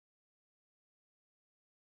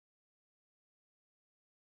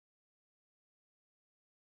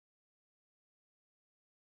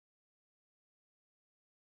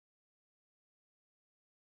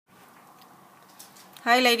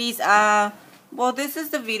Hi ladies, well this is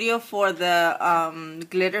the video for the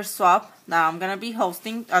glitter swap that I'm gonna be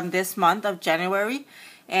hosting on this month of January,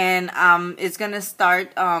 and it's gonna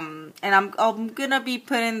start and I'm gonna be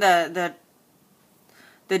putting the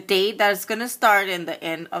date that's gonna start and the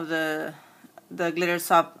end of the glitter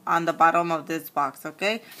swap on the bottom of this box,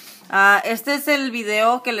 okay? Este es el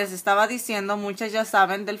video que les estaba diciendo, muchas ya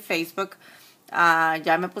saben del Facebook,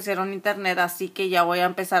 ya me pusieron internet, así que ya voy a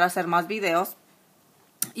empezar a hacer más videos.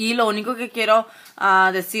 Y lo único que quiero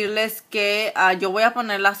decirles que yo voy a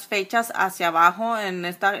poner las fechas hacia abajo en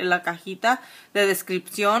la cajita de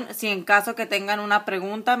descripción. Si en caso que tengan una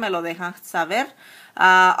pregunta me lo dejan saber.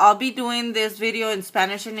 I'll be doing this video in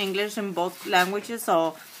Spanish and English in both languages,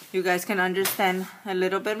 so you guys can understand a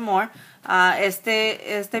little bit more.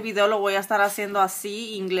 Este video lo voy a estar haciendo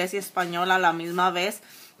así, inglés y español a la misma vez,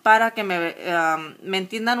 para que me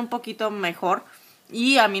entiendan un poquito mejor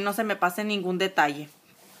y a mí no se me pase ningún detalle.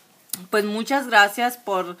 Pues muchas gracias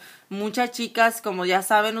por muchas chicas, como ya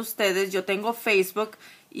saben ustedes, yo tengo Facebook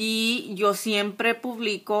y yo siempre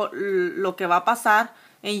publico lo que va a pasar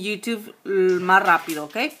en YouTube más rápido,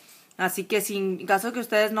 ¿ok? Así que si en caso que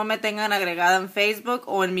ustedes no me tengan agregada en Facebook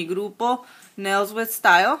o en mi grupo Nails with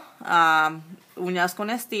Style, uñas con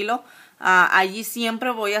estilo, allí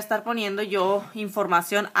siempre voy a estar poniendo yo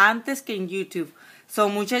información antes que en YouTube. So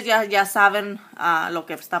muchas ya saben lo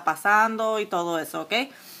que está pasando y todo eso, ¿ok?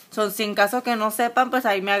 So, si en caso que no sepan, pues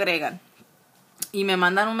ahí me agregan. Y me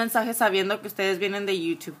mandan un mensaje sabiendo que ustedes vienen de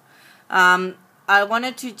YouTube. I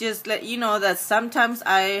wanted to just let you know that sometimes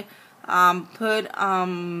I put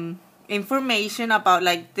information about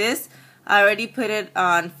like this. I already put it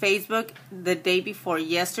on Facebook the day before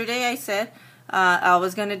yesterday. I said I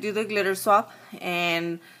was going to do the glitter swap.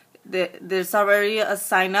 And there's already a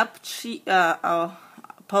sign-up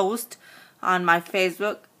post on my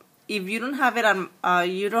Facebook. If you don't have it on,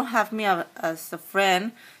 you don't have me as a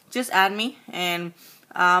friend, just add me. And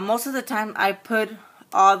most of the time, I put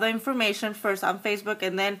all the information first on Facebook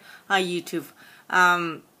and then on YouTube.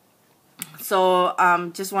 So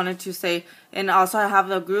just wanted to say, and also I have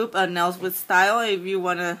the group Nails with Style. If you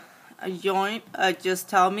want to join, just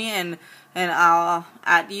tell me and I'll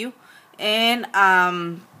add you. And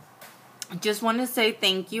just want to say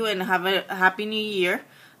thank you and have a happy new year.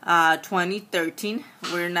 2013.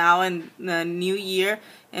 We're now in the new year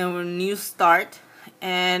and we're new start,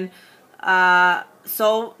 and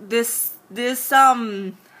so this glitter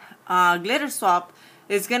swap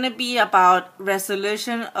is gonna be about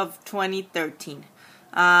resolution of 2013.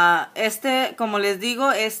 Como les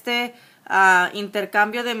digo,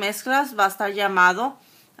 intercambio de mezclas va a estar llamado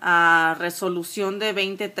resolución de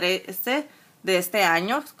 2013 de este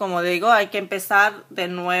año. Como digo, hay que empezar de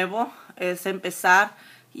nuevo, es empezar.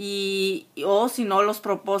 O si no, los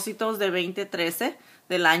propósitos de 2013,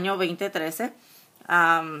 del año 2013.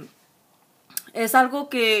 Es algo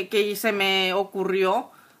que se me ocurrió,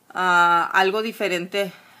 algo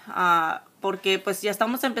diferente, porque pues ya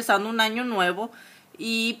estamos empezando un año nuevo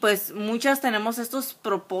y pues muchas tenemos estos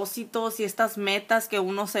propósitos y estas metas que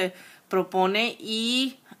uno se propone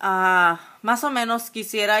y más o menos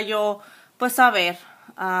quisiera yo pues saber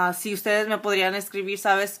si ustedes me podrían escribir,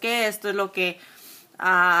 ¿sabes qué? Esto es lo que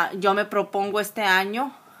yo me propongo este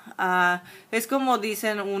año. Es como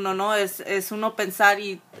dicen uno, ¿no? Es uno pensar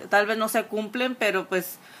y tal vez no se cumplen, pero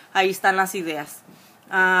pues ahí están las ideas.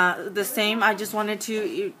 The same, I just wanted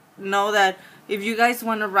to know that if you guys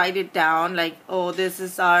want to write it down, like, oh,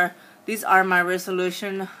 these are my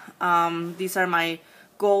resolution, these are my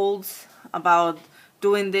goals about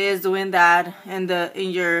doing this, doing that, and in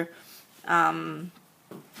your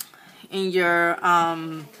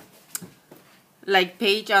like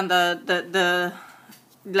page on the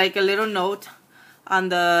like a little note on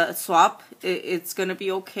the swap, it's gonna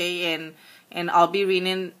be okay, and I'll be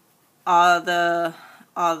reading all the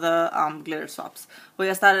glitter swaps. Voy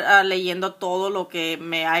a estar leyendo todo lo que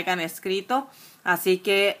me hayan escrito, así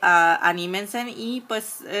que anímense y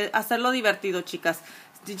pues hacerlo divertido, chicas,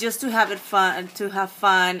 just to have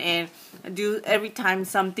fun and do every time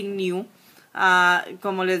something new.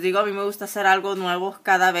 Como les digo, a mí me gusta hacer algo nuevo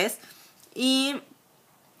cada vez. Y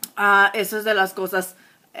eso es de las cosas.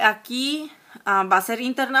 Aquí va a ser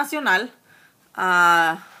internacional.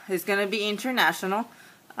 It's gonna be international.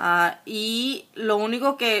 Y lo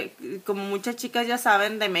único que, como muchas chicas ya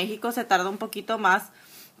saben, de México se tarda un poquito más.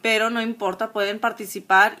 Pero no importa, pueden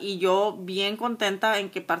participar. Y yo bien contenta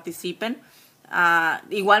en que participen.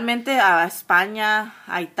 Igualmente a España,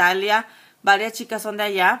 a Italia. Varias chicas son de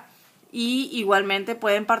allá. Y igualmente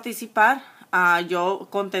pueden participar. Yo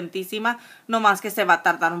contentísima, no más que se va a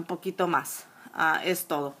tardar un poquito más, es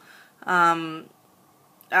todo.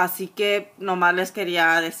 Así que nomás les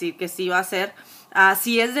quería decir que sí va a ser.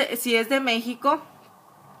 Si es de México,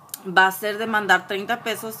 va a ser de mandar 30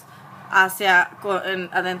 pesos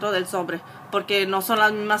adentro del sobre, porque no son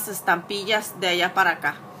las mismas estampillas de allá para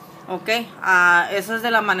acá. Ok, eso es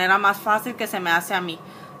de la manera más fácil que se me hace a mí.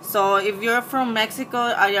 So if you're from Mexico,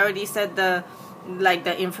 I already said the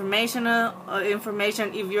information.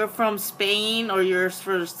 If you're from Spain or you're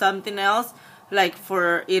for something else, like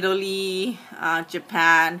for Italy,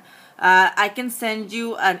 Japan, I can send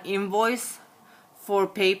you an invoice for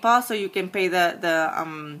PayPal so you can pay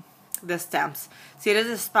the stamps. Si eres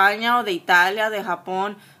de España o de Italia, de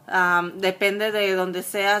Japón, depende de donde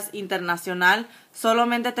seas, internacional,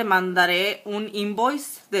 solamente te mandaré un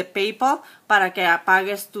invoice de PayPal para que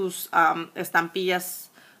pagues tus estampillas.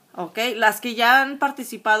 Ok, las que ya han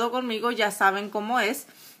participado conmigo ya saben cómo es.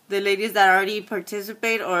 The ladies that already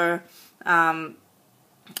participate or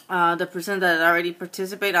the person that already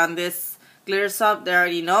participate on this glitter swap, they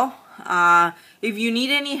already know. If you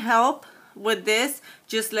need any help with this,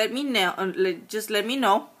 just let me know.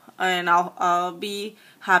 And I'll be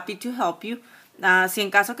happy to help you. Si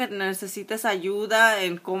en caso que necesites ayuda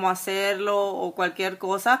en cómo hacerlo o cualquier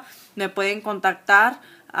cosa, me pueden contactar.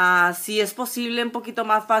 Si es posible, un poquito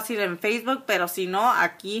más fácil en Facebook, pero si no,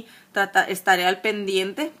 aquí estaré al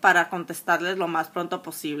pendiente para contestarles lo más pronto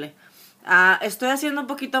posible. Estoy haciendo un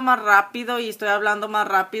poquito más rápido y estoy hablando más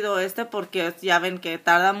rápido porque ya ven que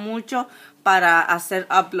tarda mucho para hacer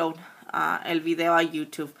upload el video a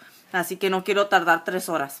YouTube. Así que no quiero tardar 3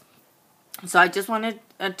 horas. So I just wanted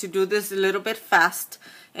to do this a little bit fast.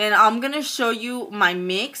 And I'm going to show you my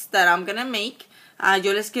mix that I'm going to make.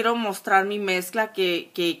 Yo les quiero mostrar mi mezcla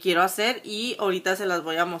que quiero hacer y ahorita se las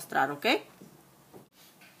voy a mostrar, ¿ok?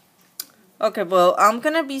 Okay, well, I'm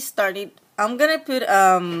going to be starting. I'm going to put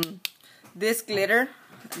this glitter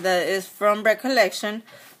that is from Recollection.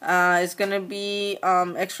 It's going to be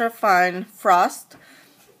extra fine frost.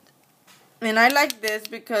 And I like this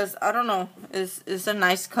because, I don't know, it's a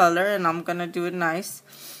nice color and I'm going to do it nice.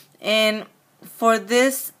 And for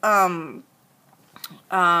this year,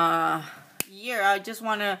 I just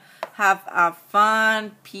want to have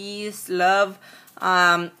fun, peace, love,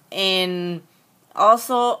 and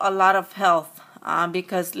also a lot of health.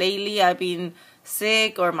 Because lately I've been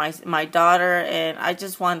sick, or my daughter, and I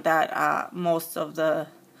just want that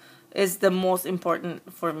is the most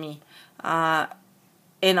important for me.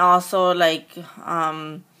 And also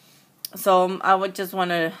so I would just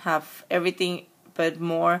want to have everything, but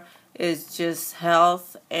more is just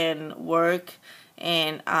health and work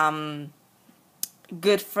and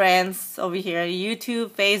good friends over here,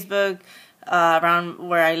 YouTube, Facebook, around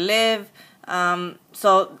where I live.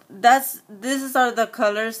 So these are the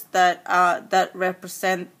colors that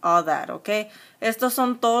represent all that, okay? Estos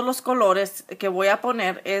son todos los colores que voy a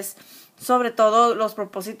poner, es sobre todo los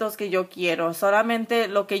propósitos que yo quiero. Solamente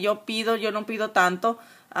lo que yo pido, yo no pido tanto.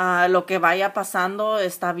 Lo que vaya pasando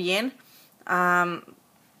está bien.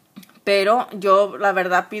 Pero yo la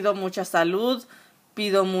verdad pido mucha salud,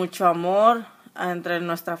 pido mucho amor entre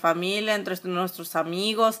nuestra familia, entre nuestros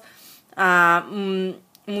amigos,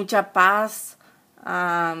 mucha paz.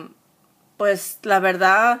 Pues la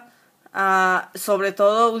verdad, sobre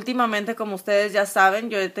todo últimamente, como ustedes ya saben,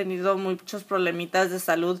 yo he tenido muchos problemitas de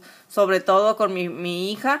salud, sobre todo con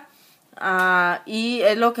mi hija, y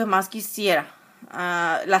es lo que más quisiera,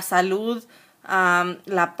 la salud,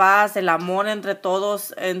 la paz, el amor entre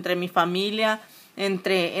todos, entre mi familia,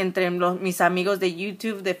 entre mis amigos de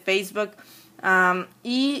YouTube, de Facebook,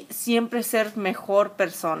 y siempre ser mejor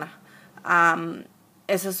persona.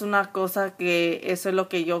 Esa es una cosa eso es lo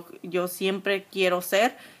que yo siempre quiero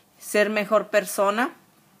ser mejor persona,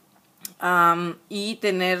 y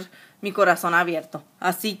tener mi corazón abierto.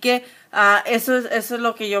 Así que eso es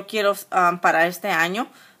lo que yo quiero para este año.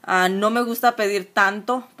 No me gusta pedir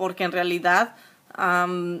tanto porque en realidad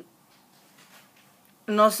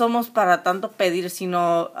no somos para tanto pedir,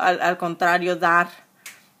 sino al contrario, dar.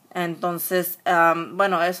 Entonces,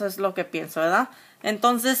 bueno, eso es lo que pienso, ¿verdad?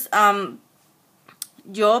 Entonces,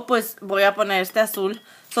 yo pues voy a poner este azul.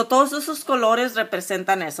 So todos esos colores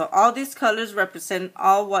representan eso. All these colors represent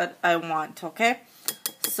all what I want, okay?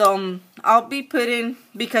 So I'll be putting,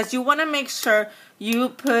 because you want to make sure you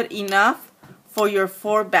put enough for your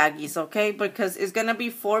 4 baggies, okay? Because it's going to be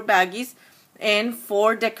 4 baggies and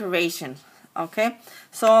 4 decoration, okay?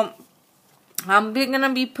 So I'm going to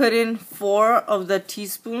be putting 4 of the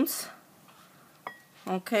teaspoons,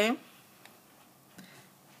 okay?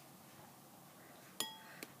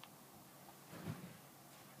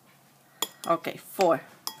 Okay, 4.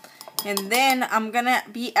 And then I'm gonna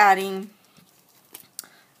be adding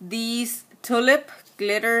these tulip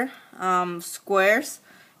glitter squares,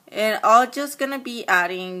 and I'm just gonna be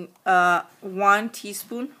adding 1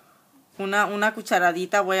 teaspoon, una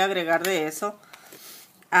cucharadita voy a agregar de eso.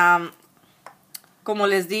 Como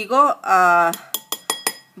les digo,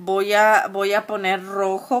 voy a poner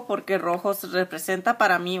rojo porque rojo representa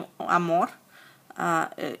para mí amor.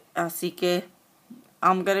 Así que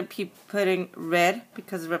I'm gonna be putting red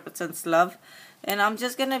because it represents love, and I'm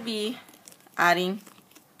just gonna be adding.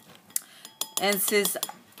 And since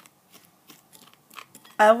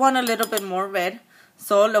I want a little bit more red,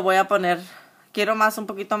 so le voy a poner, quiero un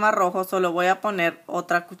poquito más rojo, so le voy a poner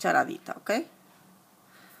otra cucharadita, ¿ok?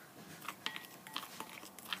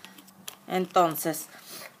 Entonces,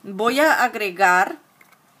 voy a agregar,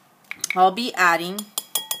 I'll be adding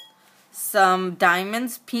some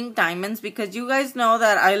diamonds, pink diamonds, because you guys know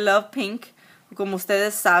that I love pink. Como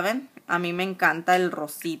ustedes saben, a mí me encanta el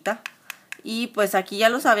rosita. Y pues aquí ya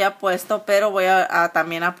los había puesto, pero voy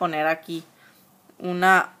también a poner aquí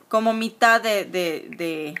una, como mitad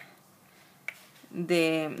de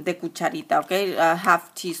cucharita, ¿ok? A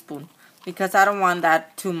half teaspoon, because I don't want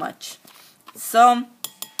that too much. So,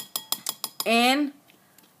 and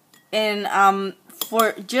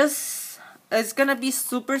for just, it's gonna be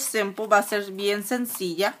super simple, va a ser bien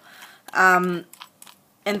sencilla.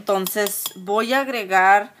 Entonces voy a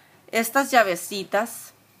agregar estas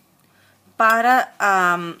llavecitas para,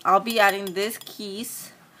 I'll be adding these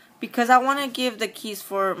keys because I want to give the keys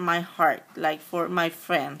for my heart, like for my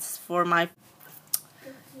friends,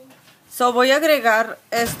 So voy a agregar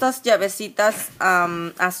estas llavecitas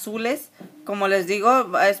azules. Como les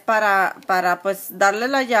digo, es para pues darle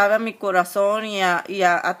la llave a mi corazón y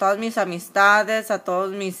a todas mis amistades, a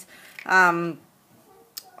todos mis, ¿cómo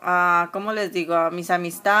les digo? A mis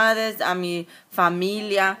amistades, a mi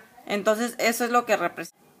familia. Entonces eso es lo que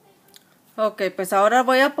representa. Ok, pues ahora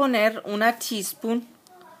voy a poner una teaspoon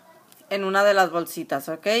en una de las bolsitas,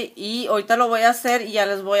 ¿ok? Y ahorita lo voy a hacer y ya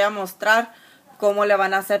les voy a mostrar cómo le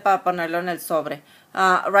van a hacer para ponerlo en el sobre.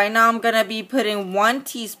 Right now I'm going to be putting 1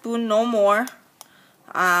 teaspoon, no more.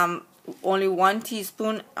 Only 1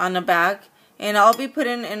 teaspoon on a bag. And I'll be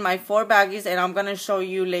putting in my 4 baggies and I'm going to show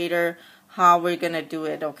you later how we're going to do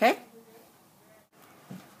it, ¿ok?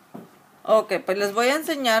 Ok, pues les voy a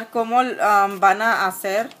enseñar cómo van a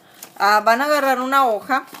hacer. Van a agarrar una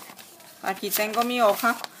hoja. Aquí tengo mi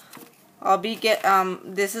hoja.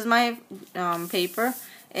 This is my paper.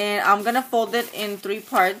 And I'm going to fold it in 3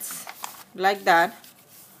 parts. Like that.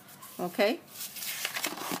 Okay.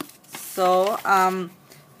 So,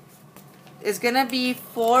 it's going to be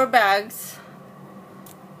 4 bags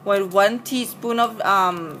with 1 teaspoon of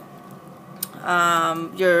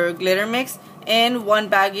your glitter mix and 1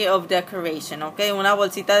 baggie of decoration. Okay. Una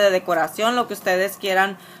bolsita de decoración, lo que ustedes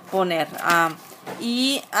quieran poner.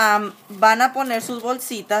 Y van a poner sus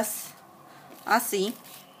bolsitas así.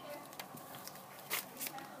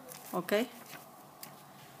 Okay.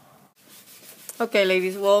 Okay,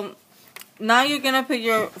 ladies. Well, now you're gonna put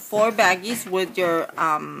your 4 baggies with your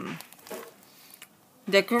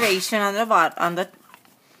decoration on the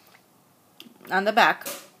back.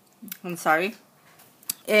 I'm sorry.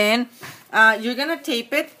 And you're gonna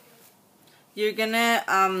tape it. You're gonna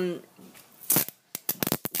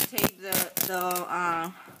tape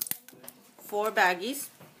the 4 baggies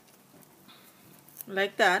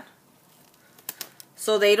like that,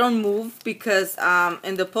 so they don't move, because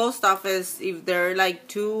in the post office, if they're like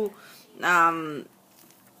too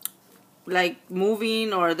like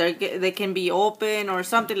moving, or they can be open or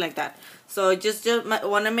something like that. So just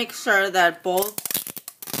want to make sure that both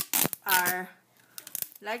are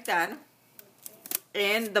like that,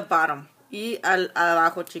 and the bottom y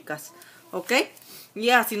abajo, chicas. Ok,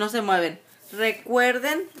 y así no se mueven.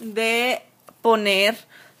 Recuerden de poner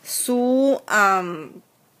su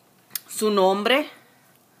nombre,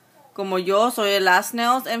 como yo soy el Last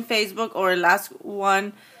Nails en Facebook o el Last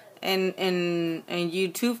One en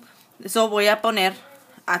YouTube. So voy a poner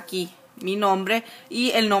aquí mi nombre y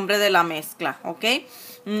el nombre de la mezcla, ¿ok?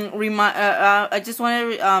 I just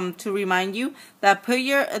want to remind you that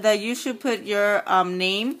you should put your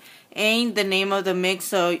name and the name of the mix,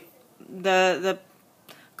 so the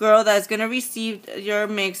girl that's gonna receive your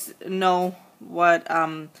mix know what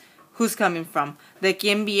who's coming from, de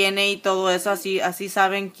quién viene y todo eso, así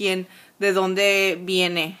saben de dónde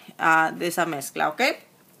viene de esa mezcla, ¿ok?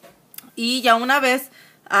 Y ya una vez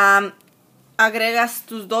agregas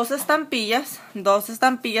tus 2 estampillas,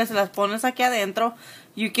 las pones aquí adentro.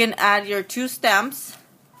 You can add your 2 stamps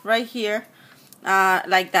right here,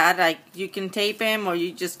 like that. Like you can tape them, or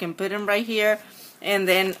you just can put them right here, and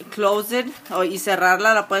then close it, y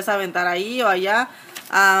cerrarla, la puedes aventar ahí o allá.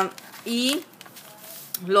 Y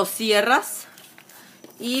lo cierras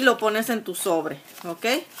y lo pones en tu sobre, ¿ok?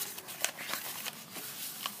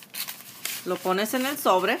 Lo pones en el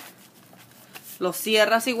sobre, lo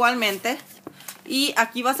cierras igualmente y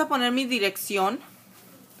aquí vas a poner mi dirección,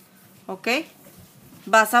 ¿ok?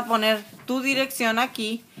 Vas a poner tu dirección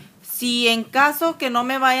aquí. Si en caso que no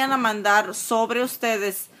me vayan a mandar sobre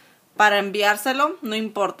ustedes para enviárselo, no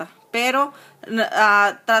importa, pero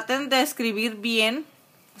traten de escribir bien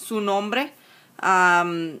su nombre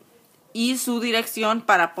y su dirección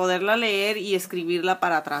para poderla leer y escribirla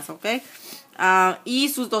para atrás, ¿ok? Y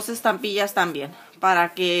sus 2 estampillas también,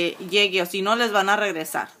 para que llegue, o si no les van a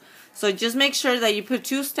regresar. So just make sure that you put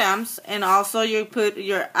 2 stamps and also you put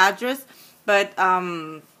your address, but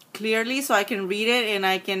clearly so I can read it and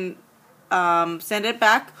I can send it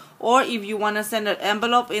back. Or if you want to send an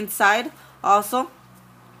envelope inside also,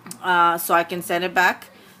 so I can send it back,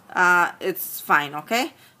 it's fine,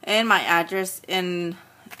 okay? And my address, and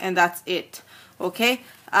that's it, okay?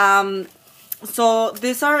 So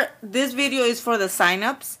this video is for the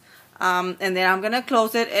signups, and then I'm gonna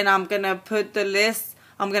close it and I'm gonna put the list.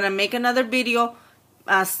 I'm gonna make another video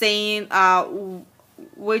saying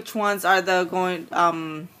which ones are the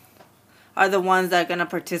ones that are gonna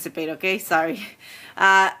participate, okay? Sorry.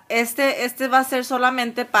 Este va a ser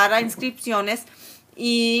solamente para inscripciones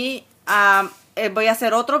y voy a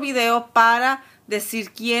hacer otro video para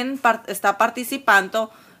decir quién está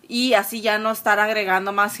participando y así ya no estar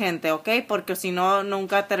agregando más gente, ¿ok? Porque si no,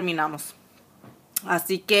 nunca terminamos.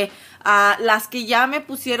 Así que las que ya me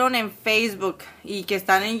pusieron en Facebook y que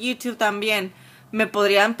están en YouTube también, me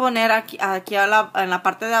podrían poner aquí en la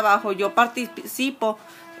parte de abajo, yo participo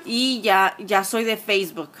y ya soy de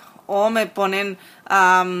Facebook. O me ponen,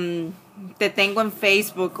 te tengo en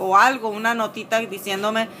Facebook o algo, una notita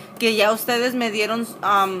diciéndome que ya ustedes me dieron,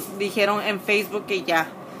 dijeron en Facebook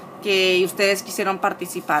que ustedes quisieron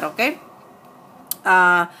participar, ¿ok?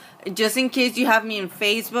 Just in case you have me in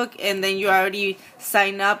Facebook and then you already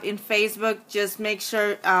sign up in Facebook, just make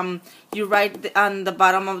sure you write on the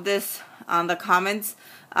bottom of this, on the comments,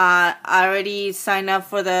 I already signed up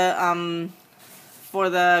for the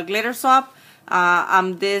glitter swap.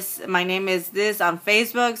 My name is this on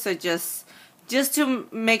Facebook, so just to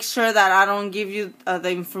make sure that I don't give you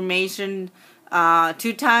the information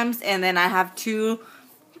 2 times and then I have two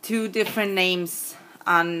different names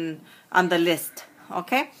on the list,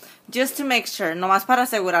 okay? Just to make sure, nomás para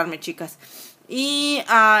asegurarme, chicas. Y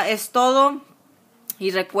es todo.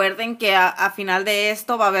 Y recuerden que a final de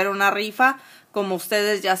esto va a haber una rifa, como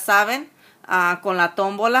ustedes ya saben, con la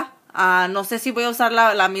tómbola. No sé si voy a usar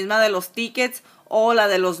la misma de los tickets o la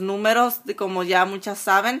de los números, como ya muchas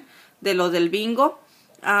saben, de lo del bingo.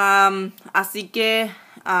 Así que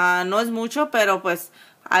no es mucho, pero pues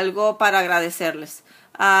algo para agradecerles.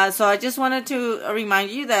 So I just wanted to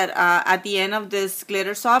remind you that at the end of this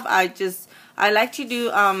glitter swap, I like to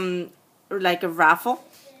do like a raffle.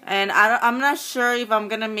 And I'm not sure if I'm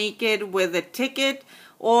going to make it with a ticket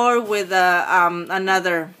or with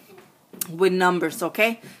another with numbers,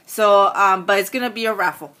 okay? So, but it's going to be a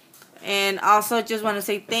raffle. And also just want to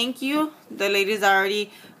say thank you. The ladies are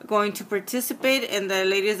already going to participate and the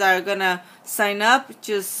ladies that are going to sign up.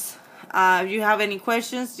 Just, if you have any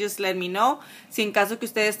questions, just let me know. Si en caso que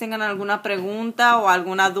ustedes tengan alguna pregunta o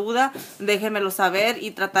alguna duda, déjenmelo saber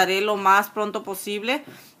y trataré lo más pronto posible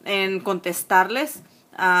en contestarles.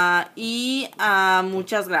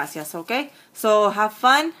 Muchas gracias, ok? So, have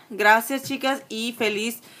fun. Gracias, chicas, y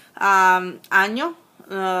feliz año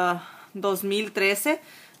 2013.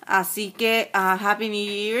 Así que Happy New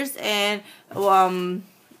Year's and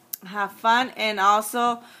have fun and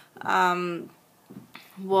also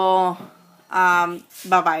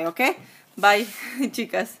bye-bye, okay? Bye,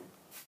 chicas.